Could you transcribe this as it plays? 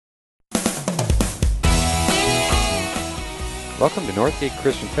Welcome to Northgate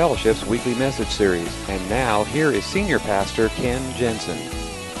Christian Fellowship's weekly message series. And now, here is Senior Pastor Ken Jensen.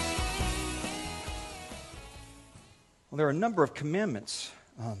 Well, there are a number of commandments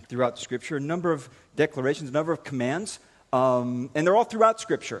throughout Scripture, a number of declarations, a number of commands, and they're all throughout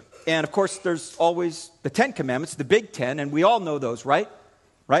Scripture. And, of course, there's always the 10 Commandments, the Big Ten, and we all know those, right?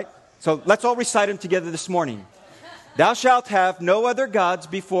 Right? So let's all recite them together this morning. Thou shalt have no other gods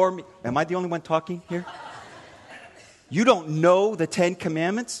before me. Am I the only one talking here? You don't know the 10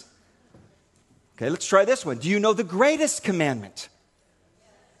 Commandments? Okay, let's try this one. Do you know the greatest commandment?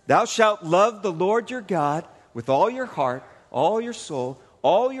 Thou shalt love the Lord your God with all your heart, all your soul,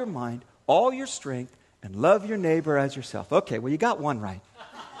 all your mind, all your strength, and love your neighbor as yourself. Okay, well, you got one right.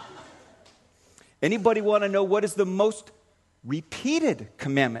 Anybody want to know what is the most repeated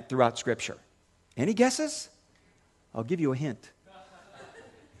commandment throughout Scripture? Any guesses? I'll give you a hint.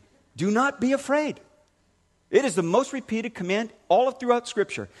 Do not be afraid. It is the most repeated command all throughout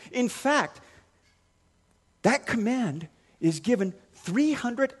Scripture. In fact, that command is given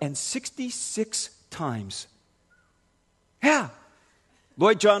 366 times. Yeah.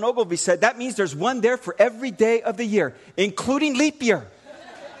 Lloyd John Ogilvie said that means there's one there for every day of the year, including leap year.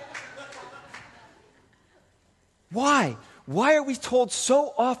 Why? Why are we told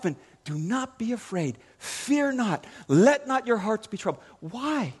so often, do not be afraid, fear not, let not your hearts be troubled?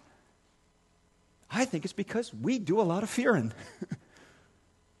 Why? I think it's because we do a lot of fearing.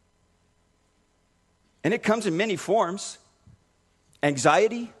 And it comes in many forms.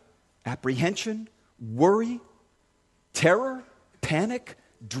 Anxiety, apprehension, worry, terror, panic,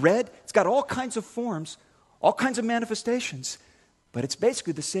 dread. It's got all kinds of forms, all kinds of manifestations. But it's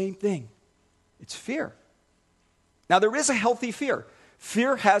basically the same thing. It's fear. Now, there is a healthy fear.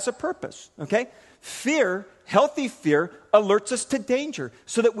 Fear has a purpose, okay? Fear, healthy fear, alerts us to danger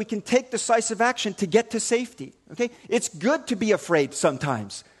so that we can take decisive action to get to safety, okay? It's good to be afraid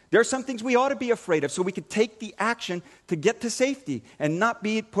sometimes. There are some things we ought to be afraid of so we can take the action to get to safety and not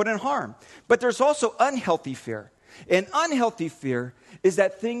be put in harm. But there's also unhealthy fear. And unhealthy fear is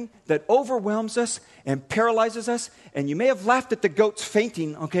that thing that overwhelms us and paralyzes us. And you may have laughed at the goats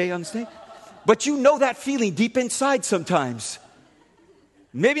fainting, okay, on stage. But you know that feeling deep inside sometimes.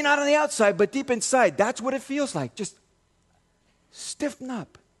 Maybe not on the outside, but deep inside. That's what it feels like. Just stiffen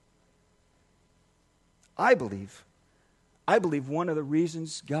up. I believe one of the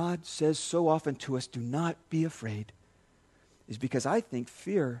reasons God says so often to us, do not be afraid, is because I think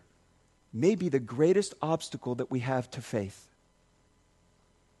fear may be the greatest obstacle that we have to faith.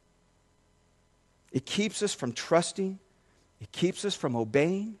 It keeps us from trusting. It keeps us from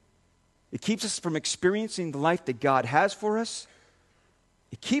obeying. It keeps us from experiencing the life that God has for us.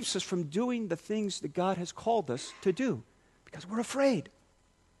 It keeps us from doing the things that God has called us to do because we're afraid.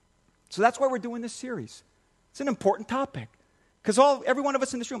 So that's why we're doing this series. It's an important topic because every one of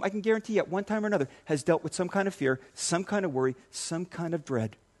us in this room, I can guarantee at one time or another, has dealt with some kind of fear, some kind of worry, some kind of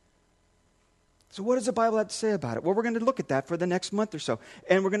dread. So what does the Bible have to say about it? Well, we're going to look at that for the next month or so.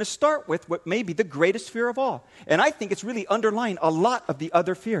 And we're going to start with what may be the greatest fear of all. And I think it's really underlying a lot of the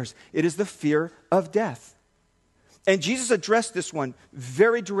other fears. It is the fear of death. And Jesus addressed this one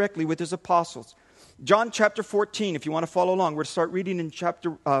very directly with his apostles. John chapter 14, if you want to follow along, we're going to start reading in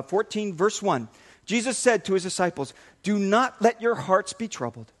chapter 14, verse 1. Jesus said to his disciples, do not let your hearts be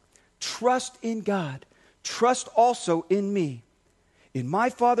troubled. Trust in God. Trust also in me. In my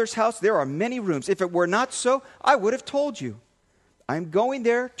Father's house there are many rooms. If it were not so, I would have told you. I'm going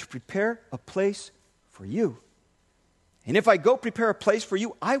there to prepare a place for you. And if I go prepare a place for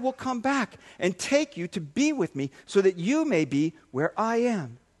you, I will come back and take you to be with me so that you may be where I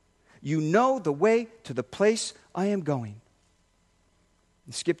am. You know the way to the place I am going.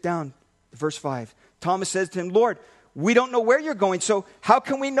 And skip down to verse 5. Thomas says to him, Lord, we don't know where you're going, so how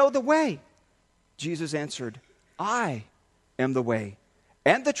can we know the way? Jesus answered, I am the way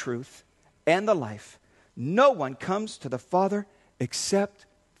and the truth and the life. No one comes to the Father except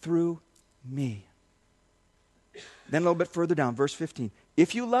through me. Then a little bit further down, verse 15.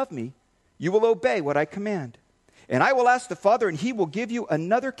 If you love me, you will obey what I command. And I will ask the Father, and he will give you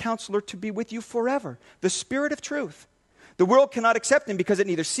another counselor to be with you forever, the Spirit of truth. The world cannot accept him because it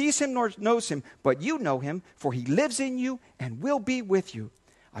neither sees him nor knows him, but you know him, for he lives in you and will be with you.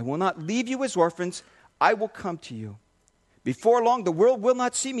 I will not leave you as orphans. I will come to you. Before long, the world will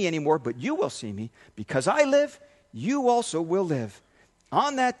not see me anymore, but you will see me. Because I live, you also will live.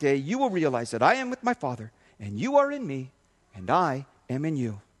 On that day, you will realize that I am with my Father, and you are in me, and I am in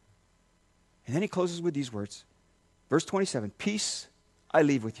you. And then he closes with these words. Verse 27, peace I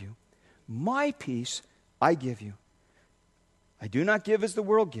leave with you. My peace I give you. I do not give as the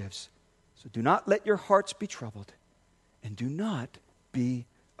world gives. So do not let your hearts be troubled, and do not be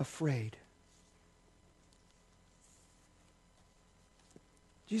afraid.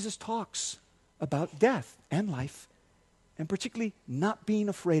 Jesus talks about death and life, and particularly not being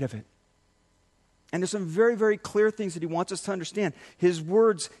afraid of it. And there's some very, very clear things that he wants us to understand. His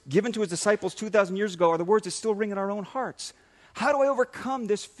words given to his disciples 2,000 years ago are the words that still ring in our own hearts. How do I overcome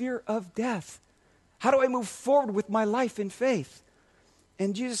this fear of death? How do I move forward with my life in faith?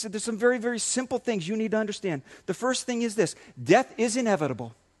 And Jesus said there's some very, very simple things you need to understand. The first thing is this: death is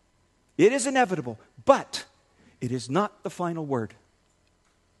inevitable. It is inevitable, but it is not the final word.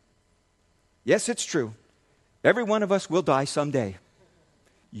 Yes, it's true. Every one of us will die someday.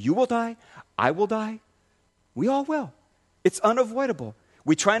 You will die. I will die. We all will. It's unavoidable.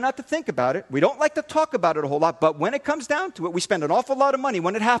 We try not to think about it. We don't like to talk about it a whole lot, but when it comes down to it, we spend an awful lot of money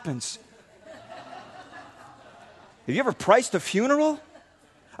when it happens. Have you ever priced a funeral?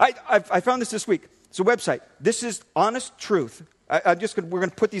 I found this week. It's a website. This is honest truth. We're going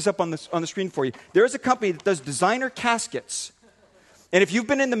to put these up on the screen for you. There is a company that does designer caskets. And if you've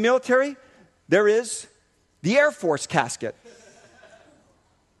been in the military, there is the Air Force casket.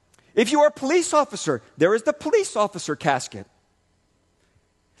 If you are a police officer, there is the police officer casket.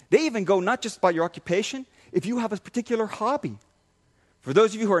 They even go not just by your occupation, if you have a particular hobby. For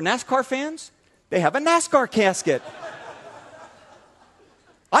those of you who are NASCAR fans, they have a NASCAR casket.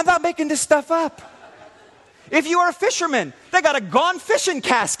 I'm not making this stuff up. If you are a fisherman, they got a gone fishing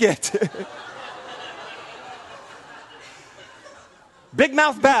casket. Big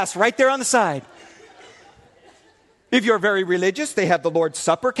mouth bass right there on the side. If you're very religious, they have the Lord's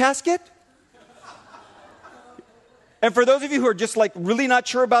Supper casket. And for those of you who are just like really not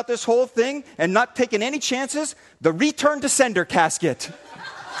sure about this whole thing and not taking any chances, the Return to Sender casket.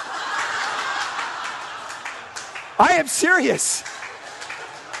 I am serious.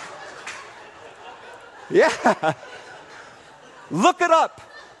 Yeah. Look it up.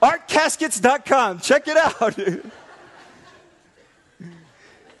 Artcaskets.com. Check it out.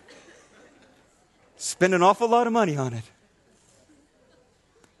 Spend an awful lot of money on it.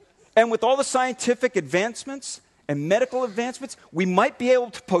 And with all the scientific advancements and medical advancements, we might be able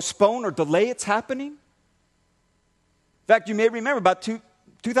to postpone or delay its happening. In fact, you may remember about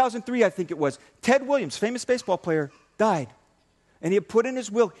 2003, I think it was, Ted Williams, famous baseball player, died. And he had put in his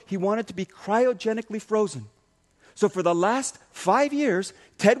will, he wanted to be cryogenically frozen. So for the last 5 years,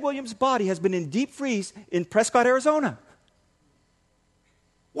 Ted Williams' body has been in deep freeze in Prescott, Arizona.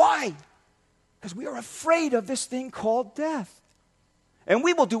 Why? Because we are afraid of this thing called death. And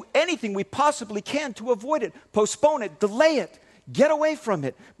we will do anything we possibly can to avoid it, postpone it, delay it, get away from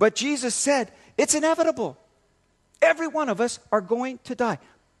it. But Jesus said, it's inevitable. Every one of us are going to die.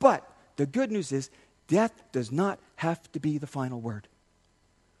 But the good news is, death does not have to be the final word.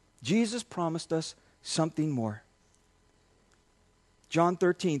 Jesus promised us something more. John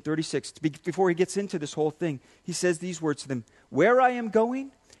 13:36, before he gets into this whole thing, he says these words to them: where I am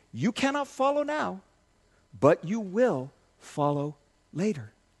going, you cannot follow now, but you will follow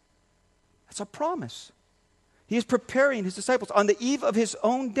later. That's a promise. He is preparing his disciples on the eve of his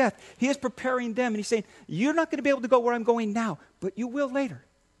own death. He is preparing them, and he's saying, you're not going to be able to go where I'm going now, but you will later.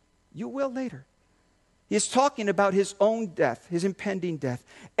 You will later. He is talking about his own death, his impending death,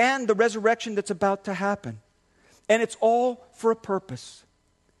 and the resurrection that's about to happen. And it's all for a purpose.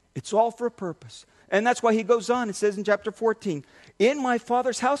 It's all for a purpose. And that's why he goes on and says in chapter 14, in my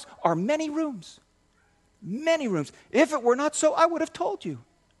Father's house are many rooms. Many rooms. If it were not so, I would have told you.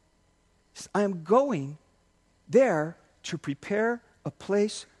 I am going there to prepare a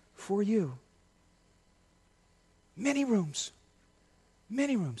place for you. Many rooms.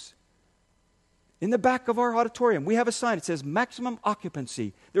 Many rooms. In the back of our auditorium, we have a sign. It says maximum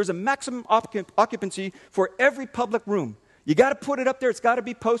occupancy. There's a maximum occupancy for every public room. You got to put it up there. It's got to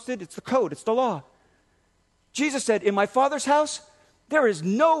be posted. It's the code. It's the law. Jesus said, in my Father's house, there is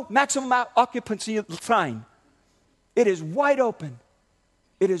no maximum occupancy sign. It is wide open.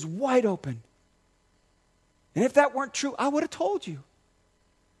 It is wide open. And if that weren't true, I would have told you.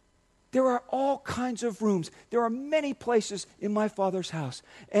 There are all kinds of rooms. There are many places in my Father's house.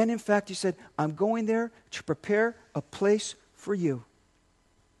 And in fact, he said, I'm going there to prepare a place for you.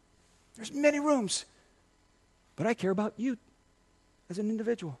 There's many rooms. But I care about you as an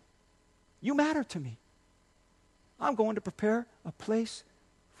individual. You matter to me. I'm going to prepare a place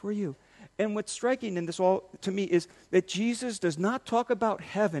for you. And what's striking in this all to me is that Jesus does not talk about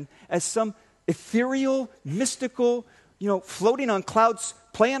heaven as some ethereal, mystical, floating on clouds,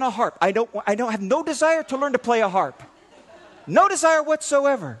 playing a harp. I don't have no desire to learn to play a harp. No desire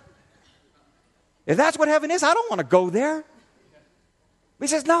whatsoever. If that's what heaven is, I don't want to go there. He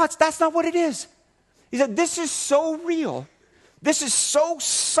says, no, that's not what it is. He said, this is so real. This is so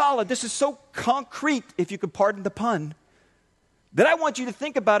solid. This is so concrete, if you could pardon the pun, that I want you to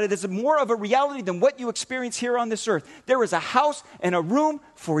think about it as more of a reality than what you experience here on this earth. There is a house and a room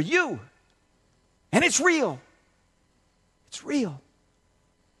for you. And it's real. It's real.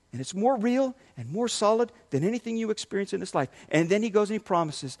 And it's more real and more solid than anything you experience in this life. And then he goes and he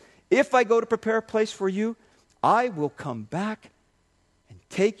promises, if I go to prepare a place for you, I will come back and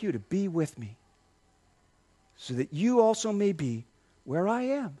take you to be with me, so that you also may be where I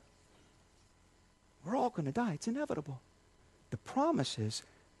am. We're all going to die. It's inevitable. The promise is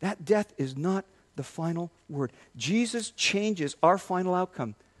that death is not the final word. Jesus changes our final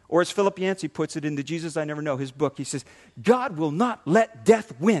outcome. Or as Philip Yancey puts it in the Jesus I Never Know, his book, he says, God will not let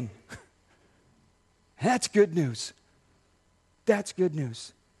death win. That's good news. That's good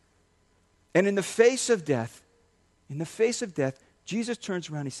news. And in the face of death, Jesus turns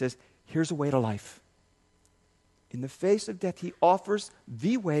around and he says, here's a way to life. In the face of death, he offers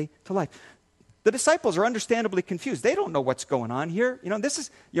the way to life. The disciples are understandably confused. They don't know what's going on here.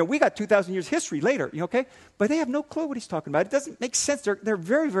 We got 2,000 years history later, okay? But they have no clue what he's talking about. It doesn't make sense. They're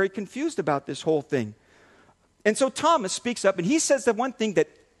very, very confused about this whole thing. And so Thomas speaks up, and he says the one thing that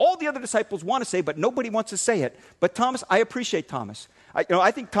all the other disciples want to say, but nobody wants to say it. But Thomas, I appreciate Thomas. I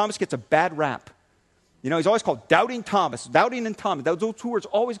think Thomas gets a bad rap. He's always called Doubting Thomas. Doubting and Thomas. Those two words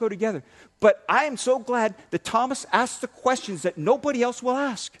always go together. But I am so glad that Thomas asks the questions that nobody else will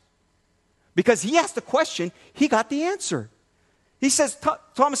ask. Because he asked the question, he got the answer. He says,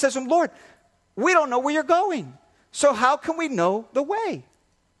 Thomas says to him, Lord, we don't know where you're going. So how can we know the way?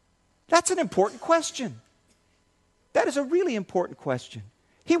 That's an important question. That is a really important question.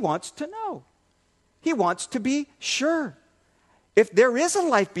 He wants to know. He wants to be sure. If there is a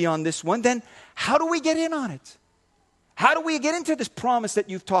life beyond this one, then how do we get in on it? How do we get into this promise that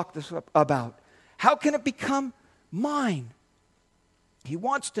you've talked about? How can it become mine? He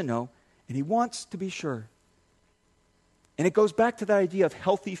wants to know. And he wants to be sure. And it goes back to that idea of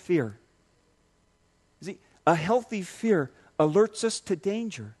healthy fear. See, a healthy fear alerts us to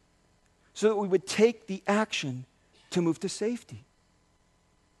danger so that we would take the action to move to safety.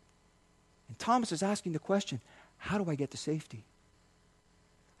 And Thomas is asking the question, how do I get to safety?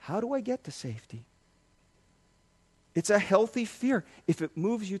 How do I get to safety? It's a healthy fear if it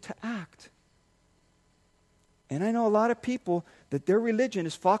moves you to act. And I know a lot of people that their religion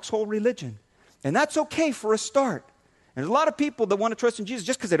is foxhole religion. And that's okay for a start. And there's a lot of people that want to trust in Jesus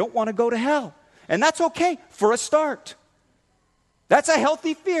just because they don't want to go to hell. And that's okay for a start. That's a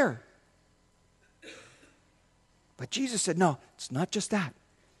healthy fear. But Jesus said, no, it's not just that.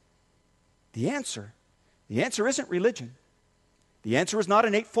 The answer isn't religion. The answer is not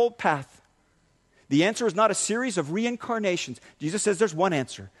an eightfold path. The answer is not a series of reincarnations. Jesus says there's one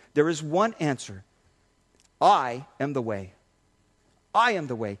answer. There is one answer. I am the way. I am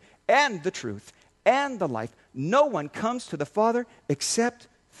the way and the truth and the life. No one comes to the Father except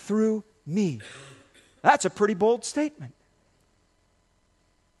through me. That's a pretty bold statement.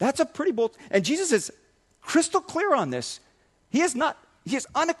 That's a pretty bold. And Jesus is crystal clear on this. He is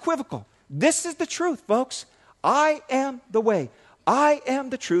unequivocal. This is the truth, folks. I am the way. I am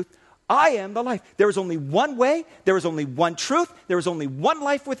the truth. I am the life. There is only one way. There is only one truth. There is only one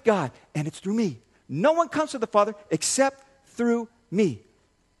life with God, and it's through me. No one comes to the Father except through me.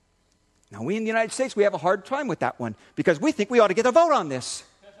 Now, we in the United States, we have a hard time with that one because we think we ought to get a vote on this.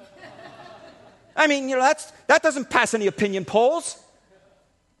 I mean, that doesn't pass any opinion polls.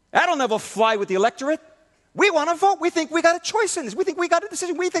 That'll never fly with the electorate. We want to vote. We think we got a choice in this. We think we got a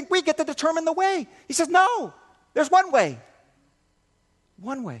decision. We think we get to determine the way. He says, no, there's one way.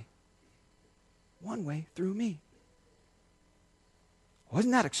 One way. One way through me.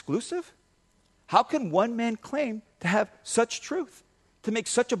 Wasn't that exclusive? How can one man claim to have such truth, to make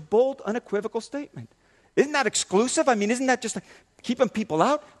such a bold, unequivocal statement? Isn't that exclusive? I mean, isn't that just like keeping people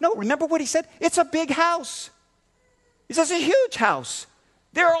out? No, remember what he said? It's a big house. He says, a huge house.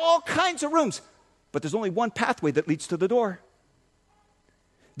 There are all kinds of rooms, but there's only one pathway that leads to the door.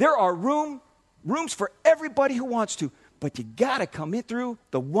 There are rooms for everybody who wants to, but you got to come in through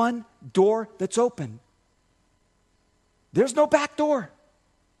the one door that's open. There's no back door.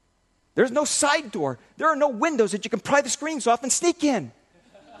 There's no side door. There are no windows that you can pry the screens off and sneak in.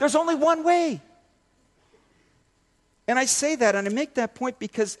 There's only one way. And I say that and I make that point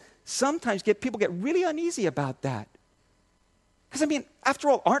because sometimes people get really uneasy about that. Because, I mean, after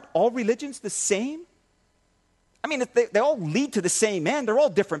all, aren't all religions the same? I mean, they all lead to the same end. They're all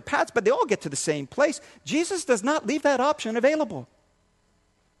different paths, but they all get to the same place. Jesus does not leave that option available.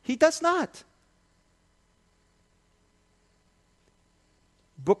 He does not.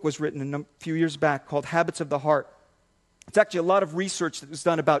 book was written a few years back called Habits of the Heart. It's actually a lot of research that was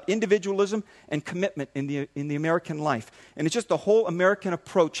done about individualism and commitment in the American life. And it's just the whole American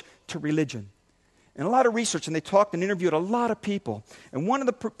approach to religion. And a lot of research, and they talked and interviewed a lot of people. And one of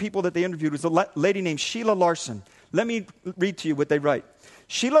the people that they interviewed was a lady named Sheila Larson. Let me read to you what they write.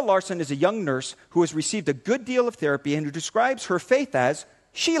 Sheila Larson is a young nurse who has received a good deal of therapy and who describes her faith as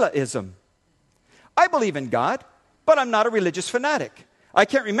Sheilaism. I believe in God, but I'm not a religious fanatic. I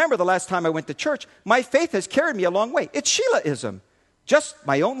can't remember the last time I went to church. My faith has carried me a long way. It's Sheilaism, just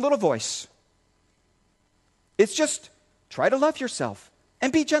my own little voice. It's just try to love yourself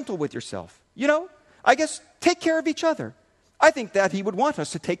and be gentle with yourself. You know, I guess take care of each other. I think that he would want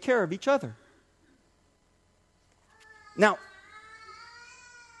us to take care of each other. Now,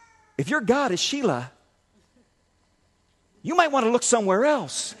 if your God is Sheila, you might want to look somewhere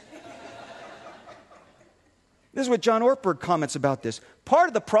else. This is what John Ortberg comments about this. Part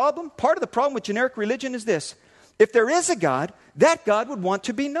of the problem with generic religion is this. If there is a God, that God would want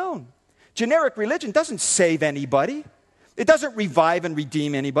to be known. Generic religion doesn't save anybody. It doesn't revive and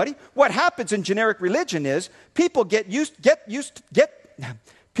redeem anybody. What happens in generic religion is people get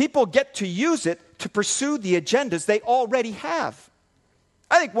to use it to pursue the agendas they already have.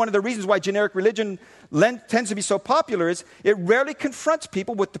 I think one of the reasons why generic religion tends to be so popular is it rarely confronts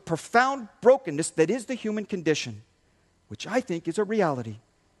people with the profound brokenness that is the human condition, which I think is a reality.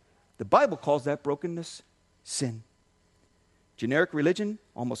 The Bible calls that brokenness sin. Generic religion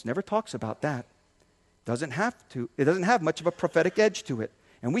almost never talks about that. It doesn't have much of a prophetic edge to it.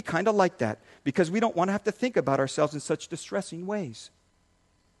 And we kind of like that because we don't want to have to think about ourselves in such distressing ways.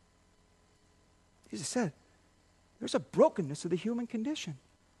 Jesus said, there's a brokenness of the human condition.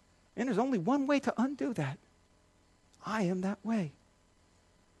 And there's only one way to undo that. I am that way.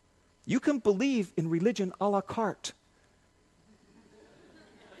 You can believe in religion a la carte.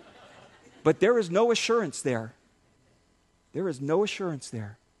 But there is no assurance there. There is no assurance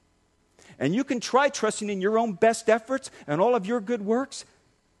there. And you can try trusting in your own best efforts and all of your good works,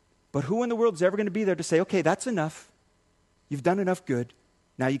 but who in the world is ever going to be there to say, okay, that's enough. You've done enough good.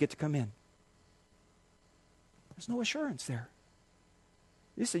 Now you get to come in. There's no assurance there.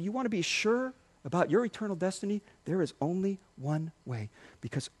 Listen, you want to be sure about your eternal destiny? There is only one way.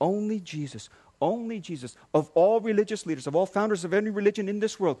 Because only Jesus, of all religious leaders, of all founders of any religion in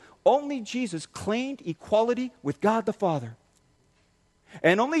this world, only Jesus claimed equality with God the Father.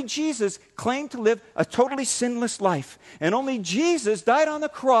 And only Jesus claimed to live a totally sinless life. And only Jesus died on the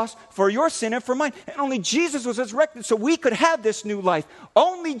cross for your sin and for mine. And only Jesus was resurrected so we could have this new life.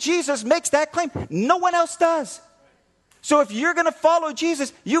 Only Jesus makes that claim. No one else does. So if you're going to follow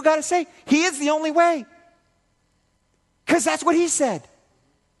Jesus, you got to say, he is the only way. Because that's what he said.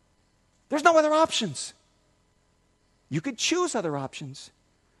 There's no other options. You could choose other options.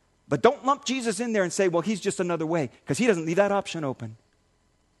 But don't lump Jesus in there and say, well, he's just another way. Because he doesn't leave that option open.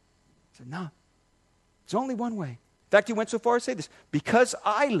 He said, no. There's only one way. In fact, he went so far as to say this. Because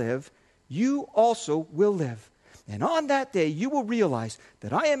I live, you also will live. And on that day, you will realize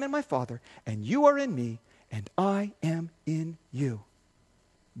that I am in my Father, and you are in me, and I am in you.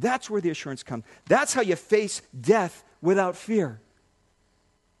 That's where the assurance comes. That's how you face death without fear.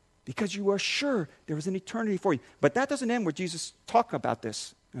 Because you are sure there is an eternity for you. But that doesn't end where Jesus talked about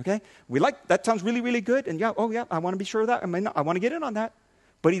this. Okay? That sounds really, really good. And I want to be sure of that. I want to get in on that.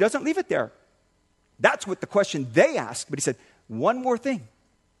 But he doesn't leave it there. That's what the question they asked. But he said, one more thing.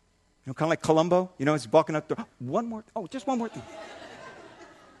 Kind of like Columbo. He's walking up there. Just one more thing.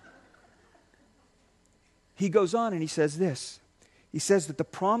 He goes on and he says this. He says that the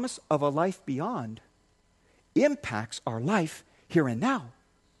promise of a life beyond impacts our life here and now.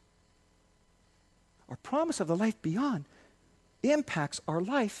 Our promise of the life beyond impacts our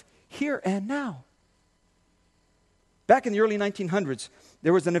life here and now. Back in the early 1900s,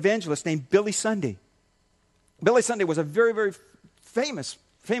 there was an evangelist named Billy Sunday. Billy Sunday was a very, very famous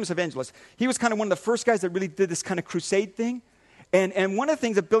evangelist. He was kind of one of the first guys that really did this kind of crusade thing. And one of the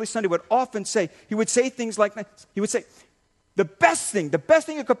things that Billy Sunday would often say, he would say things like, he would say, the best thing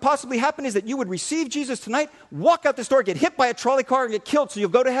that could possibly happen is that you would receive Jesus tonight, walk out this door, get hit by a trolley car, and get killed so you'll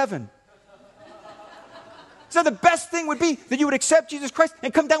go to heaven. So the best thing would be that you would accept Jesus Christ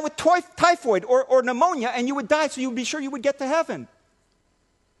and come down with typhoid or pneumonia, and you would die so you would be sure you would get to heaven.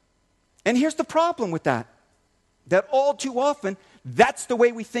 And here's the problem with that all too often, that's the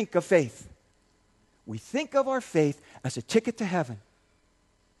way we think of faith. We think of our faith as a ticket to heaven.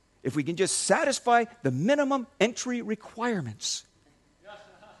 If we can just satisfy the minimum entry requirements.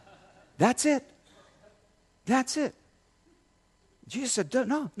 That's it. That's it. Jesus said,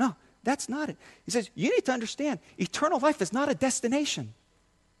 no, that's not it. He says, you need to understand, eternal life is not a destination.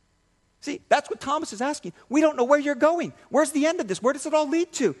 See, that's what Thomas is asking. We don't know where you're going. Where's the end of this? Where does it all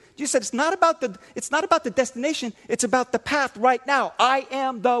lead to? Jesus said, it's not about the destination. It's about the path right now. I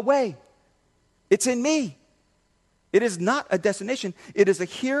am the way. It's in me. It is not a destination. It is a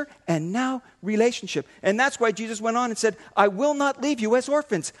here and now relationship. And that's why Jesus went on and said, I will not leave you as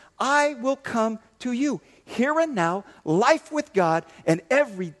orphans. I will come to you. Here and now, life with God, and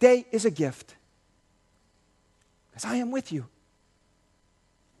every day is a gift. Because I am with you.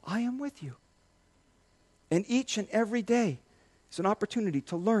 I am with you. And each and every day is an opportunity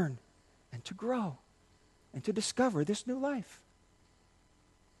to learn and to grow and to discover this new life.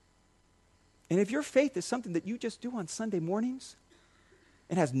 And if your faith is something that you just do on Sunday mornings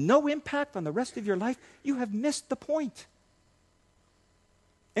and has no impact on the rest of your life, you have missed the point.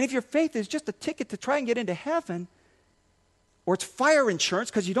 And if your faith is just a ticket to try and get into heaven, or it's fire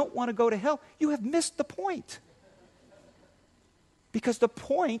insurance because you don't want to go to hell, you have missed the point. Because the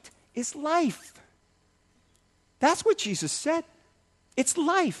point is life. That's what Jesus said. It's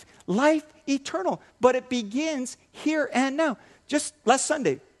life, life eternal. But it begins here and now. Just last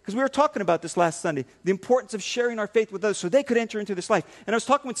Sunday, because we were talking about this last Sunday, the importance of sharing our faith with others so they could enter into this life. And I was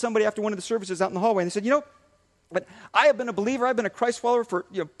talking with somebody after one of the services out in the hallway, and they said, but I have been a believer, I've been a Christ follower for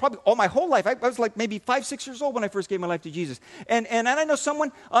probably all my whole life. I was like maybe 5, 6 years old when I first gave my life to Jesus. And I know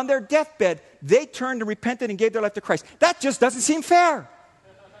someone on their deathbed, they turned and repented and gave their life to Christ. That just doesn't seem fair.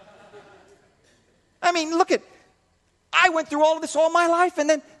 I mean, look at, I went through all of this all my life, and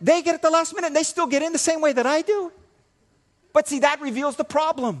then they get at the last minute, and they still get in the same way that I do. But see, that reveals the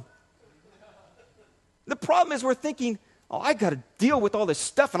problem. The problem is we're thinking, I got to deal with all this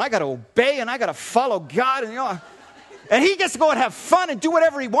stuff, and I got to obey, and I got to follow God, and he gets to go and have fun and do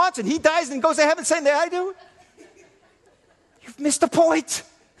whatever he wants, and he dies and goes to heaven saying that I do. You've missed the point.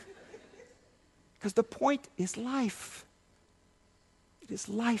 Because the point is life. It is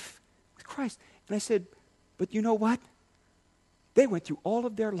life with Christ. And I said, but you know what? They went through all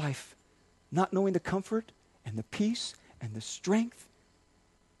of their life not knowing the comfort and the peace and the strength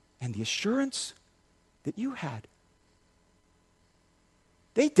and the assurance that you had.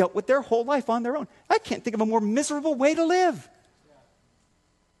 They dealt with their whole life on their own. I can't think of a more miserable way to live.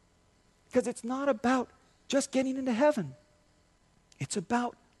 Because it's not about just getting into heaven. It's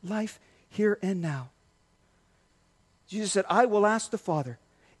about life here and now. Jesus said, I will ask the Father,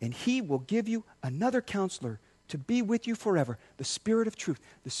 and he will give you another counselor to be with you forever, the Spirit of truth.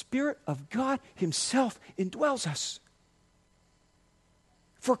 The Spirit of God himself indwells us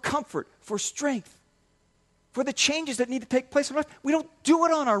for comfort, for strength, for the changes that need to take place in our life. We don't do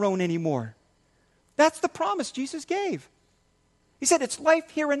it on our own anymore. That's the promise Jesus gave. He said it's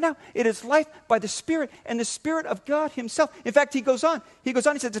life here and now. It is life by the Spirit and the Spirit of God himself. In fact, he goes on, he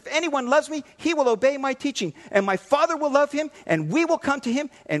says, if anyone loves me, he will obey my teaching, and my Father will love him, and we will come to him,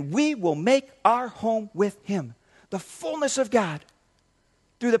 and we will make our home with him. The fullness of God,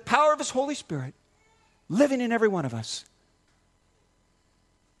 through the power of his Holy Spirit, living in every one of us.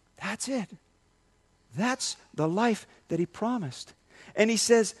 That's it. That's the life that he promised. And he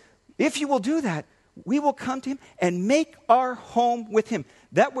says, if you will do that, we will come to him and make our home with him.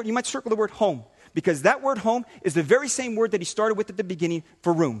 That word, you might circle the word home, because that word home is the very same word that he started with at the beginning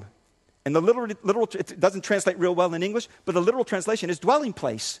for room. And the literal, it doesn't translate real well in English, but the literal translation is dwelling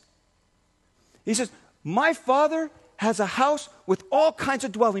place. He says, my Father has a house with all kinds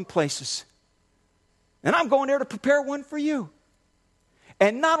of dwelling places. And I'm going there to prepare one for you.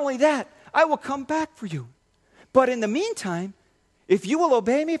 And not only that, I will come back for you. But in the meantime, if you will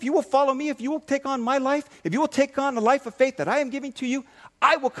obey me, if you will follow me, if you will take on my life, if you will take on the life of faith that I am giving to you,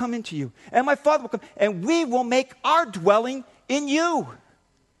 I will come into you. And my Father will come, and we will make our dwelling in you.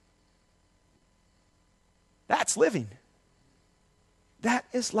 That's living. That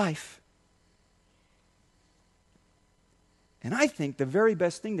is life. And I think the very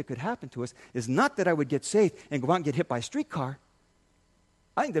best thing that could happen to us is not that I would get saved and go out and get hit by a streetcar.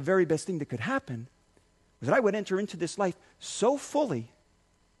 I think the very best thing that could happen was that I would enter into this life so fully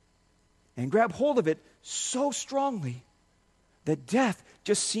and grab hold of it so strongly that death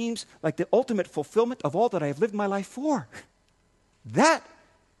just seems like the ultimate fulfillment of all that I have lived my life for. That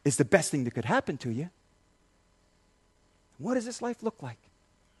is the best thing that could happen to you. What does this life look like?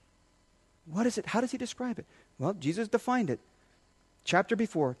 What is it? How does he describe it? Well, Jesus defined it. Chapter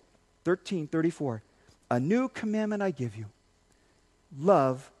before, 13:34. A new commandment I give you.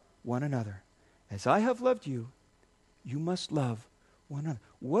 Love one another. As I have loved you, you must love one another.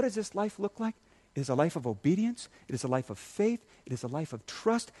 What does this life look like? It is a life of obedience. It is a life of faith. It is a life of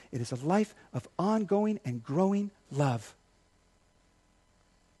trust. It is a life of ongoing and growing love.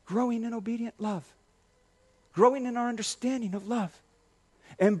 Growing in obedient love. Growing in our understanding of love.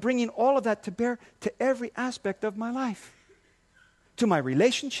 and bringing all of that to bear to every aspect of my life, to my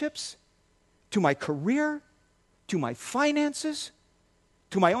relationships, to my career, to my finances,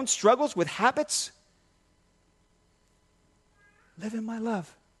 to my own struggles with habits. Live in my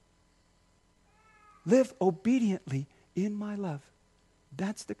love. Live obediently in my love.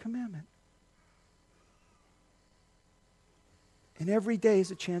 That's the commandment. And every day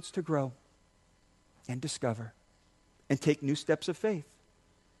is a chance to grow and discover and take new steps of faith.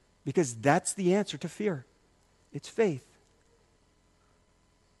 Because that's the answer to fear. It's faith.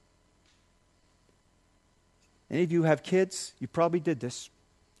 Any of you have kids? You probably did this.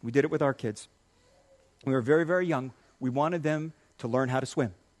 We did it with our kids. When we were very, very young, we wanted them to learn how to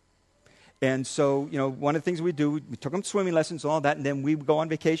swim. And so, one of the things we'd do, we took them swimming lessons and all that, and then we'd go on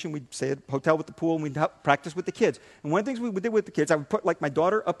vacation, we'd stay at a hotel with the pool, and we'd practice with the kids. And one of the things we did with the kids, I would put my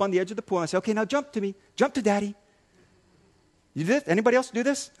daughter up on the edge of the pool, and I'd say, okay, now jump to me. Jump to Daddy. You did this? Anybody else do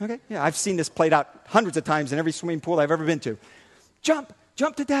this? Okay. Yeah, I've seen this played out hundreds of times in every swimming pool I've ever been to. Jump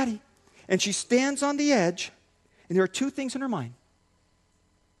to Daddy. And she stands on the edge, and there are two things in her mind.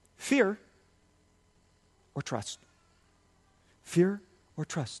 Fear or trust. Fear or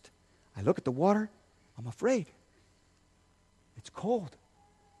trust. I look at the water, I'm afraid. It's cold.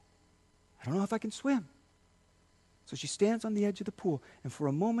 I don't know if I can swim. So she stands on the edge of the pool, and for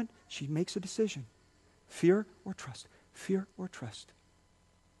a moment, she makes a decision. Fear or trust. Fear or trust.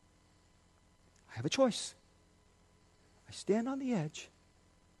 I have a choice. I stand on the edge.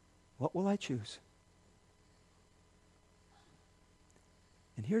 What will I choose?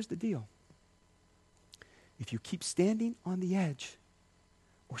 And here's the deal. If you keep standing on the edge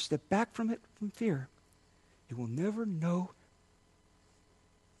or step back from it from fear, you will never know.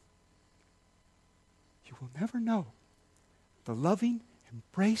 You will never know the loving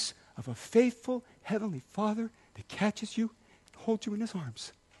embrace of a faithful Heavenly Father that catches you and holds you in His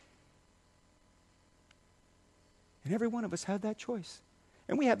arms. And every one of us have that choice.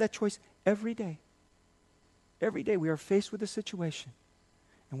 And we have that choice every day. Every day we are faced with a situation.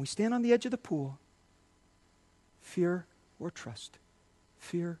 And we stand on the edge of the pool. Fear or trust.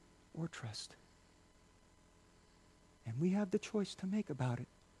 Fear or trust. And we have the choice to make about it.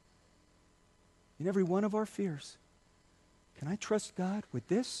 In every one of our fears. Can I trust God with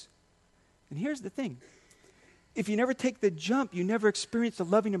this? And here's the thing. If you never take the jump, you never experience the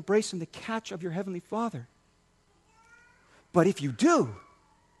loving embrace and the catch of your Heavenly Father. But if you do,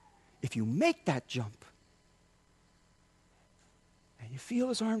 if you make that jump, and you feel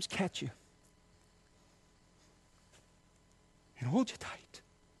His arms catch you, and hold you tight,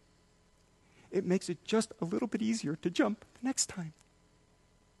 it makes it just a little bit easier to jump the next time.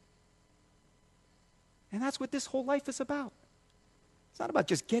 And that's what this whole life is about. It's not about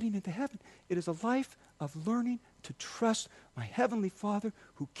just getting into heaven. It is a life of learning to trust my Heavenly Father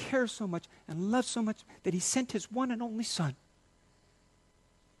who cares so much and loves so much that He sent His one and only Son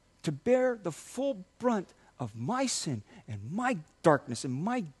to bear the full brunt of my sin and my darkness and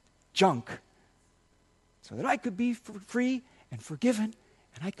my junk so that I could be free and forgiven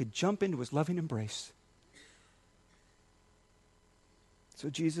and I could jump into His loving embrace. So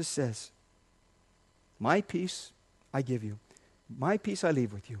Jesus says, my peace I give you. My peace I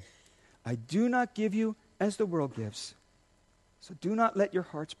leave with you. I do not give you as the world gives. So do not let your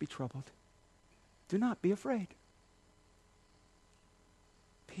hearts be troubled. Do not be afraid.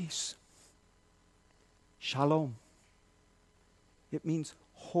 Peace. Shalom. It means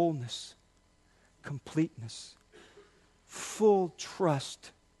wholeness, completeness, full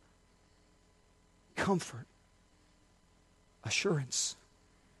trust, comfort, assurance.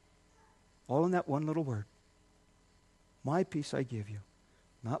 All in that one little word. My peace I give you,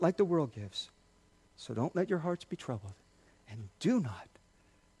 not like the world gives. So don't let your hearts be troubled. And do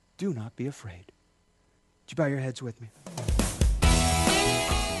not be afraid. Would you bow your heads with me?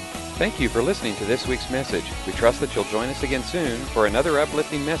 Thank you for listening to this week's message. We trust that you'll join us again soon for another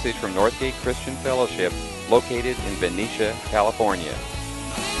uplifting message from Northgate Christian Fellowship, located in Benicia, California.